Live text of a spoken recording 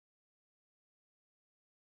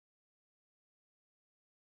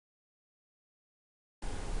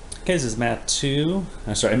Okay, this is Math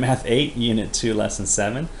 8, Unit 2, Lesson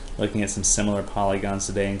 7, looking at some similar polygons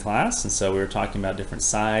today in class. And so we were talking about different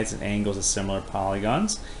sides and angles of similar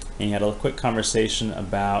polygons. And you had a quick conversation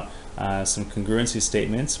about some congruency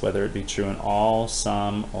statements, whether it be true in all,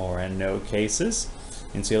 some, or in no cases.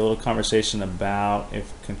 And so you had a little conversation about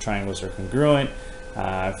if triangles are congruent,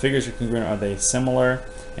 figures are congruent, are they similar?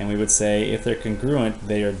 And we would say if they're congruent,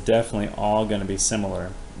 they are definitely all going to be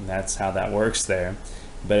similar. And that's how that works there.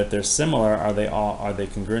 But if they're similar, are they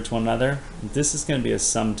congruent to one another? This is going to be a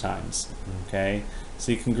sometimes. Okay,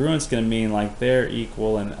 so congruent is going to mean like they're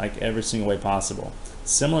equal in like every single way possible.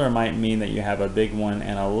 Similar might mean that you have a big one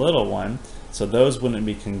and a little one, so those wouldn't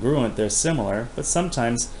be congruent. They're similar, but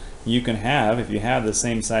sometimes you can have, if you have the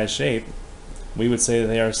same size shape, we would say that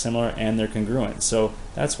they are similar and they're congruent. So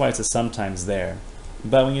that's why it's a sometimes there.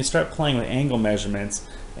 But when you start playing with angle measurements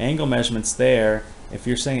there, if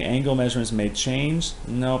you're saying angle measurements may change,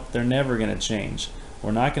 nope, they're never going to change.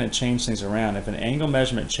 We're not going to change things around. If an angle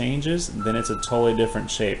measurement changes, then it's a totally different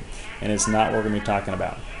shape, and it's not what we're going to be talking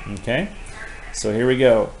about. Okay? So here we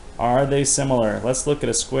go. Are they similar? Let's look at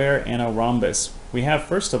a square and a rhombus. We have,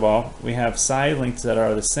 first of all, we have side lengths that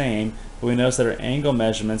are the same, but we notice that our angle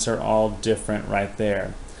measurements are all different right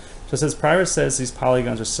there. So it says, Pryor says these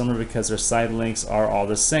polygons are similar because their side lengths are all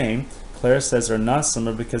the same. Claire says they're not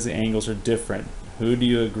similar because the angles are different. Who do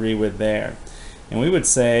you agree with there? And we would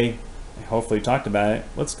say, hopefully we talked about it,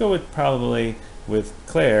 let's go with probably with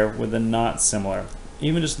Claire with the not similar.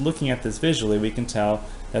 Even just looking at this visually, we can tell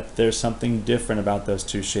that there's something different about those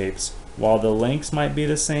two shapes. While the lengths might be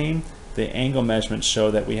the same, the angle measurements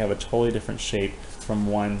show that we have a totally different shape from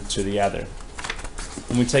one to the other.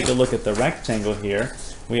 When we take a look at the rectangle here,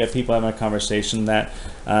 we have people having a conversation that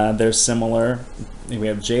they're similar. We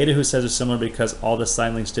have Jada who says they're similar because all the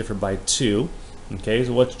side lengths differ by 2. Okay,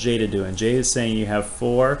 so what's Jada doing? Jada is saying you have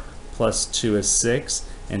 4 plus 2 is 6,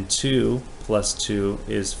 and 2 plus 2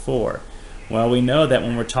 is 4. Well, we know that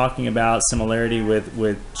when we're talking about similarity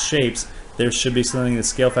with shapes, there should be something the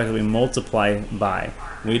scale factor we multiply by.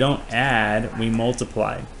 We don't add, we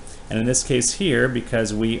multiply. And in this case here,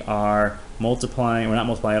 because we are multiplying, we're not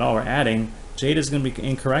multiplying at all, we're adding, Jada is going to be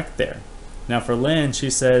incorrect there. Now for Lynn, she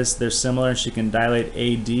says they're similar and she can dilate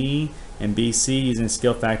AD and BC using a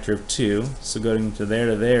scale factor of 2. So going to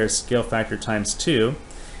there, scale factor times 2.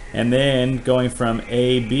 And then going from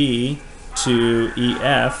AB to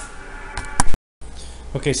EF.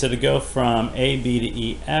 Okay, so to go from AB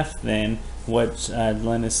to EF then, what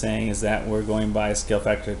Lynn is saying is that we're going by a scale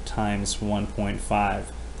factor times 1.5.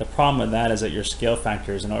 The problem with that is that your scale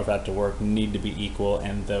factors, in order for that to work, need to be equal,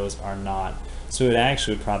 and those are not. So it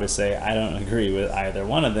actually would probably say, I don't agree with either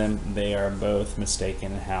one of them. They are both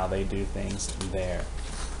mistaken in how they do things there.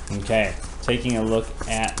 Okay, taking a look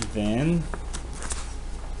at then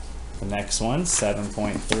the next one,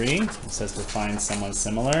 7.3. It says to find someone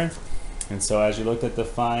similar. And so as you looked at the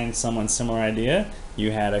find someone similar idea,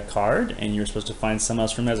 you had a card, and you're supposed to find someone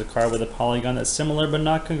else from has a card with a polygon that's similar but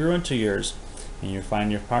not congruent to yours. And you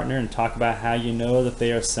find your partner and talk about how you know that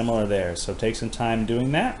they are similar there. So take some time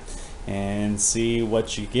doing that and see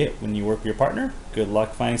what you get when you work with your partner. Good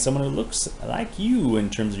luck finding someone who looks like you in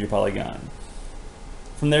terms of your polygon.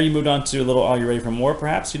 From there you moved on to a little Are You Ready for More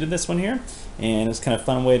perhaps. You did this one here, and it's kind of a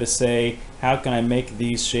fun way to say, how can I make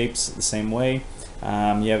these shapes the same way? You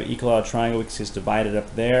have an equilateral triangle, we can just divide it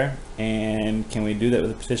up there, and can we do that with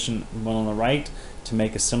a petition one on the right to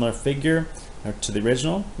make a similar figure to the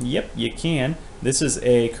original? Yep, you can. This is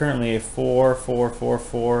currently a 4, 4, 4,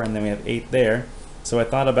 4, and then we have 8 there. So I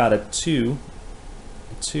thought about a 2,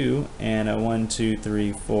 and a 1, 2,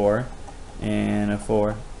 3, 4, and a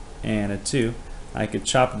 4, and a 2. I could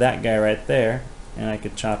chop that guy right there, and I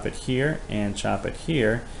could chop it here, and chop it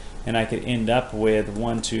here, and I could end up with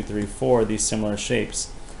 1, 2, 3, 4, these similar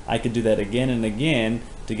shapes. I could do that again and again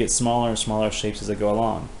to get smaller and smaller shapes as I go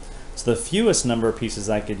along. So the fewest number of pieces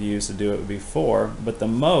I could use to do it would be 4, but the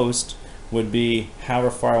most would be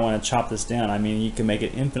however far I want to chop this down. I mean, you can make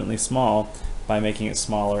it infinitely small by making it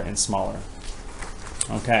smaller and smaller.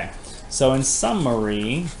 Okay, so in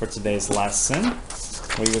summary for today's lesson,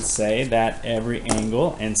 we would say that every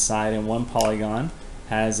angle and side in one polygon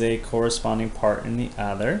has a corresponding part in the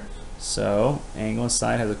other. So angle and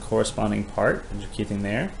side has a corresponding part, as you're keeping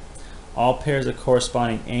there. All pairs of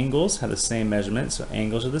corresponding angles have the same measurement, so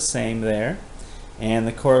angles are the same there. And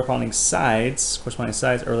the corresponding sides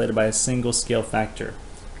are related by a single scale factor.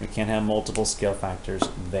 We can't have multiple scale factors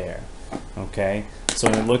there. Okay, so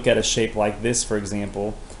when we look at a shape like this, for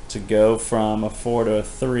example, to go from a 4 to a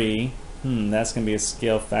 3, that's going to be a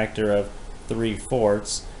scale factor of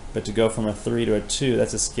 3/4. But to go from a 3 to a 2,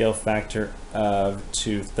 that's a scale factor of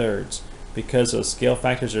 2/3. Because those scale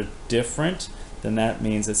factors are different, then that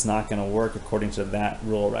means it's not going to work according to that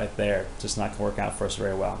rule right there. It's just not going to work out for us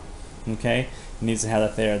very well. Okay, it needs to have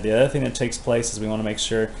that there. The other thing that takes place is we want to make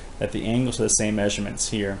sure that the angles are the same measurements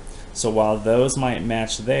here. So while those might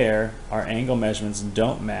match there, our angle measurements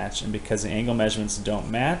don't match, and because the angle measurements don't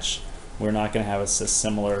match, we're not going to have a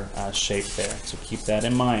similar shape there. So keep that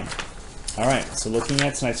in mind. All right, so looking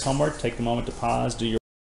at tonight's homework, take a moment to pause, do your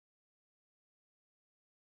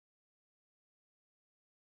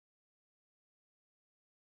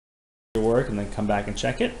work, and then come back and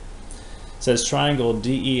check it. It says triangle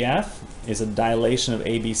DEF is a dilation of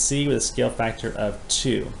ABC with a scale factor of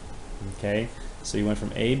 2. Okay, so you went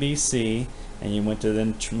from ABC and you went to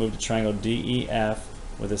then move to triangle DEF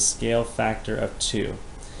with a scale factor of 2.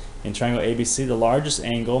 In triangle ABC, the largest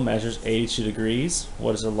angle measures 82 degrees.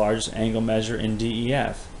 What does the largest angle measure in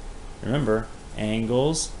DEF? Remember,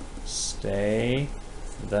 angles stay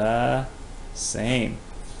the same.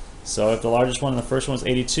 So if the largest one in the first one is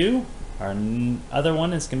 82, our other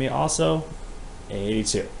one is going to be also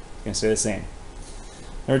 82. It's going to stay the same.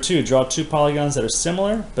 Number 2, draw 2 polygons that are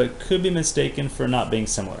similar but could be mistaken for not being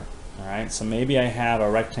similar. All right, so maybe I have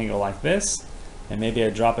a rectangle like this, and maybe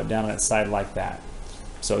I drop it down on its side like that.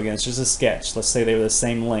 So again, it's just a sketch. Let's say they were the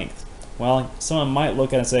same length. Well, someone might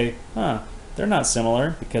look at it and say, they're not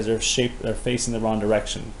similar because they're facing the wrong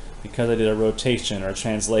direction. Because I did a rotation or a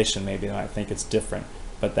translation, maybe they might think it's different.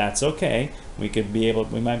 But that's okay. We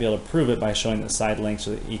might be able to prove it by showing that side lengths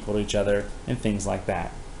are equal to each other and things like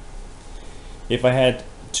that. If I had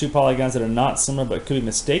 2 polygons that are not similar but could be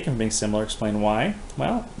mistaken for being similar, explain why.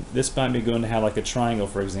 Well, this might be going to have like a triangle,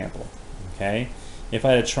 for example. Okay, if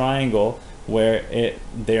I had a triangle where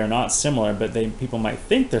they are not similar, but people might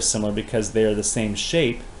think they're similar because they are the same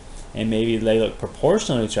shape, and maybe they look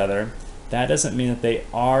proportional to each other, that doesn't mean that they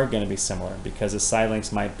are going to be similar, because the side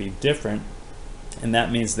lengths might be different, and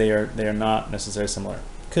that means they are not necessarily similar.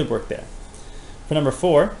 Could work there. For number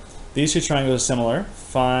 4, these 2 triangles are similar.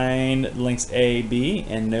 Find lengths A, B,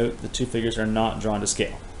 and note the 2 figures are not drawn to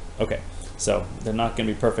scale. Okay, so they're not going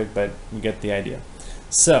to be perfect, but we get the idea.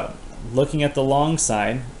 So looking at the long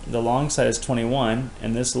side is 21,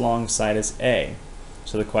 and this long side is A.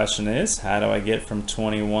 So the question is, how do I get from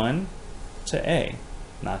 21 to A?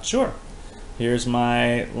 Not sure. Here's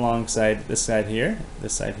my long side, this side here.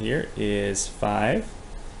 This side here is 5,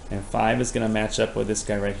 and 5 is going to match up with this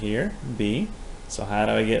guy right here, B. So how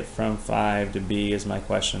do I get from 5 to B is my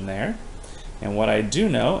question there. And what I do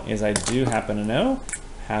know is I do happen to know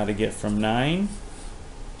how to get from 9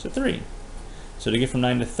 to 3. So to get from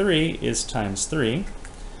 9 to 3 is times 3,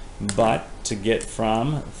 but to get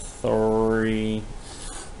from 3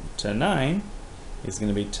 to 9 is going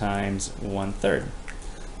to be times 1/3.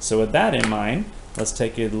 So with that in mind, let's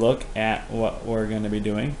take a look at what we're going to be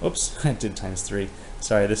doing. Oops, I did times 3.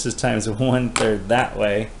 Sorry, this is times 1/3 that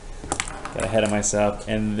way. Got ahead of myself,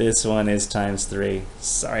 and this one is times 3.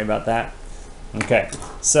 Sorry about that. Okay,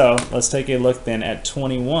 so let's take a look then at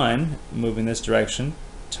 21, moving this direction,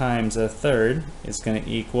 times 1/3 is going to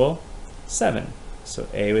equal 7. So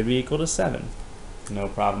A would be equal to 7. No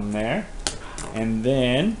problem there. And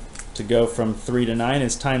then to go from 3 to 9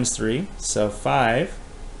 is times 3. So 5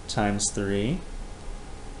 times 3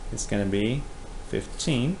 is going to be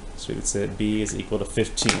 15. So we would say that B is equal to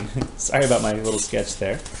 15. Sorry about my little sketch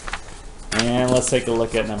there. And let's take a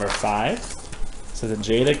look at number 5. So the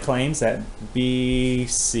Jada claims that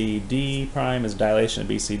BCD prime is dilation of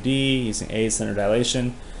BCD using A center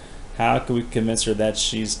dilation. How can we convince her that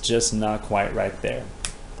she's just not quite right there?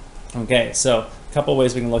 Okay, so a couple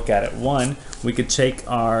ways we can look at it. One, we could take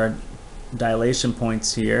our dilation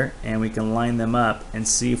points here and we can line them up and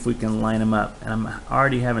see if we can line them up. And I'm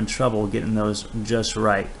already having trouble getting those just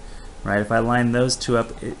right. If I line those 2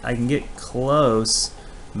 up, I can get close,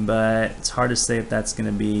 but it's hard to say if that's going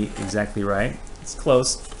to be exactly right. It's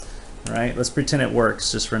close, right? Let's pretend it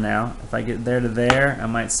works just for now. If I get there to there, I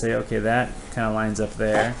might say, okay, that kind of lines up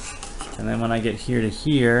there. And then when I get here to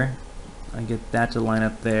here, I get that to line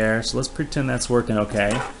up there. So let's pretend that's working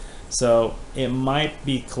okay. So it might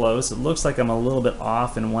be close. It looks like I'm a little bit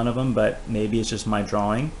off in one of them, but maybe it's just my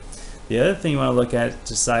drawing. The other thing you want to look at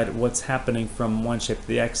to decide what's happening from one shape to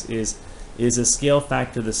the X is the scale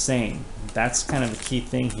factor the same? That's kind of a key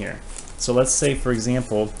thing here. So let's say, for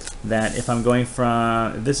example, that if I'm going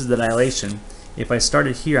from, this is the dilation, if I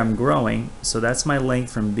started here, I'm growing, so that's my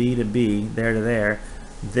length from B to B, there to there.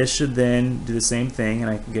 This should then do the same thing,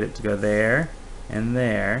 and I can get it to go there and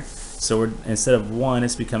there. So instead of 1,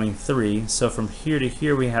 it's becoming 3. So from here to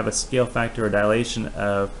here, we have a scale factor or dilation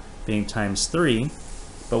of being times 3.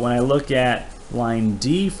 But when I look at line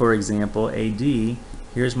D, for example, AD,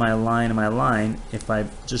 here's my line and my line. If I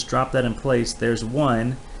just drop that in place, there's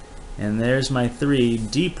 1, and there's my 3.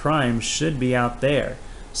 D prime should be out there.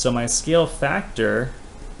 So my scale factor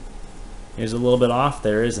is a little bit off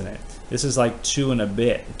there, isn't it? This is like 2 and a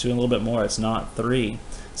bit, 2 and a little bit more. It's not 3.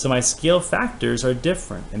 So my scale factors are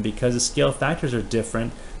different, and because the scale factors are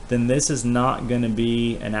different, then this is not going to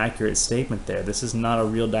be an accurate statement there. This is not a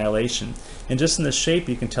real dilation. And just in the shape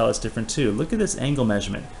you can tell it's different too. Look at this angle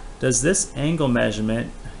measurement. Does this angle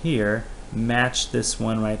measurement here match this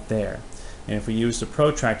one right there? And if we used a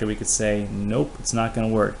protractor, we could say, nope, it's not going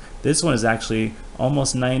to work. This one is actually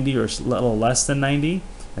almost 90 or a little less than 90,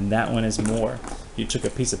 and that one is more. You took a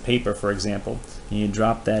piece of paper, for example, and you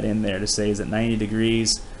drop that in there to say, is it 90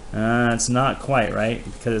 degrees? It's not quite, right?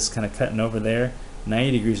 Because it's kind of cutting over there.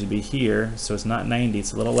 90 degrees would be here, so it's not 90,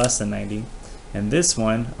 it's a little less than 90. And this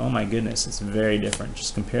one, oh my goodness, it's very different.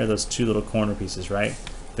 Just compare those two little corner pieces, right?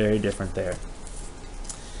 Very different there.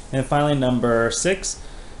 And finally, number 6,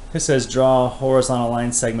 it says draw a horizontal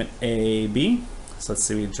line segment AB. So let's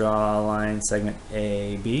see, we draw a line segment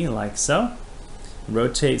AB like so.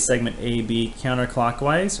 Rotate segment AB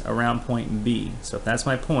counterclockwise around point B. So if that's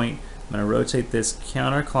my point, I'm going to rotate this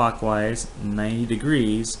counterclockwise 90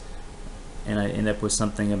 degrees, and I end up with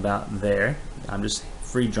something about there. I'm just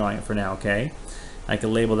free drawing it for now, okay? I could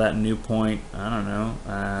label that new point, I don't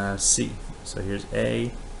know, C. So here's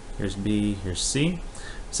A, here's B, here's C.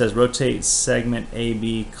 It says rotate segment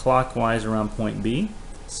AB clockwise around point B.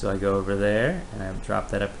 So I go over there and I drop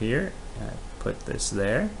that up here, and I put this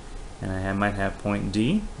there, and I might have point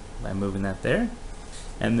D by moving that there.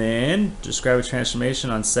 And then describe a transformation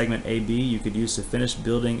on segment AB you could use to finish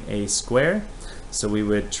building a square. So we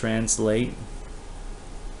would translate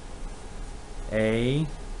A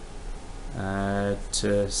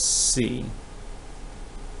to C,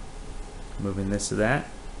 moving this to that,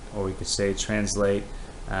 or we could say translate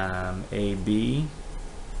AB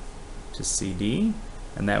to CD,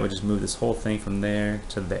 and that would just move this whole thing from there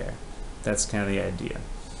to there. That's kind of the idea.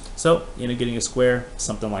 So, getting a square,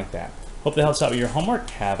 something like that. Hope that helps out with your homework.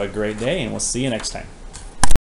 Have a great day, and we'll see you next time.